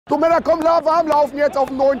So Männer, komm, warm laufen jetzt auf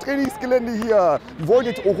dem neuen Trainingsgelände hier. Die wollen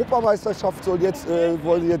jetzt Europameisterschaft,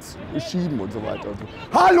 wollen jetzt schieben und so weiter. Und so.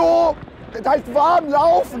 Hallo! Das heißt warm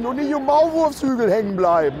laufen und nicht im Maulwurfshügel hängen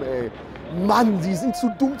bleiben, ey. Mann, die sind zu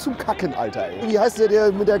dumm zum Kacken, Alter, ey. Wie heißt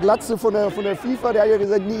der mit der Glatze von der FIFA? Der hat ja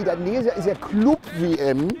gesagt, nee, das ist ja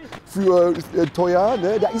Club-WM für teuer.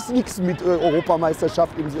 Ne? Da ist nichts mit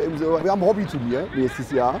Europameisterschaft. Wir haben ein Hobbyturnier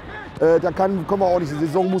nächstes Jahr. Da können wir auch nicht, die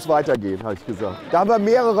Saison muss weitergehen, habe ich gesagt. Da haben wir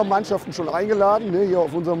mehrere Mannschaften schon eingeladen, ne? Hier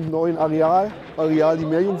auf unserem neuen Areal die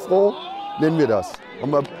Meerjungfrau, nennen wir das.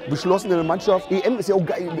 Haben wir beschlossen, eine Mannschaft. EM ist ja auch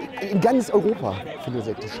geil, in ganz Europa. Ich finde das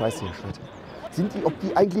die Scheiße hier, Scheiße.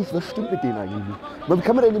 Was stimmt mit denen eigentlich nicht? Wie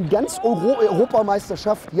kann man denn in ganz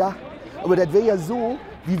Europameisterschaft, ja, aber das wäre ja so,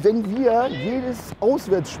 wie wenn wir jedes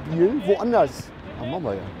Auswärtsspiel woanders, machen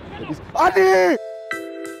wir ja. Das ist, Adi!